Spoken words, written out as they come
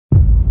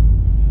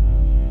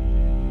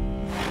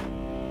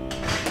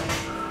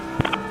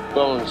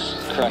bones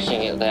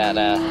crushing at that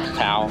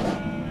towel.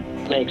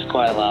 Makes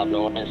quite a loud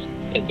noise.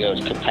 It goes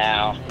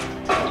kapow.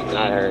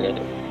 I heard it.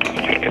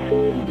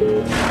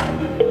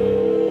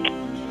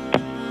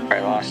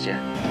 I lost you.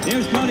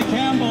 Here's Cody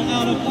Campbell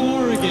out of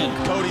Oregon.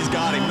 Cody's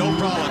got him, no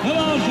problem. Come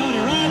on, Cody,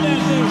 ride that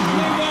dude.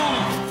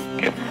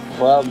 We got it.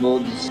 Well,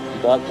 bull just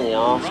bucked me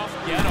off.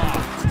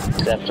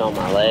 Stepped on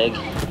my leg.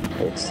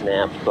 It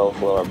snapped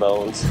both lower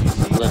bones.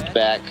 Looked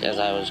back as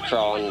I was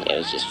crawling. It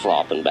was just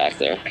flopping back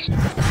there.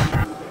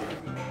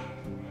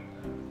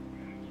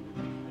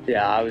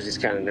 Yeah, I was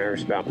just kind of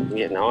nervous about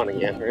getting on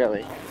again,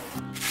 really.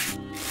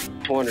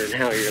 Wondering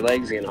how your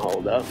leg's gonna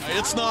hold up.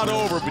 It's not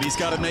over, but he's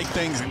got to make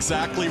things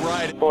exactly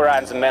right. Bull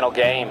riding's a mental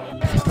game.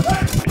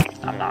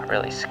 I'm not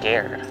really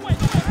scared.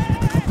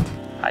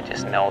 I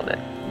just know that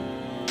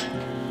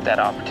that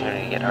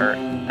opportunity to get hurt,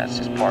 that's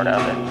just part of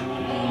it.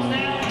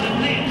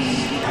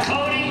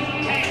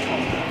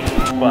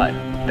 But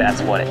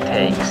that's what it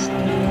takes.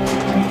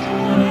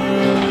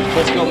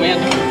 Let's go, man.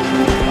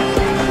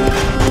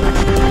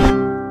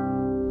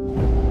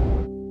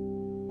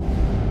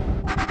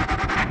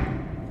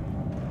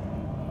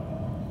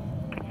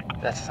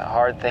 That's a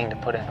hard thing to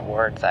put into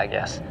words, I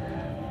guess.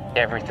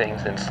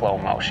 Everything's in slow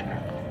motion.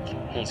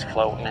 He's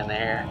floating in the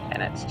air,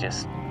 and it's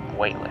just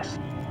weightless.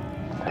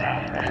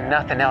 There's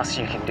nothing else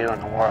you can do in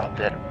the world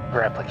that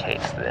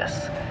replicates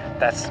this.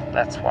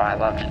 That's why I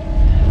love it.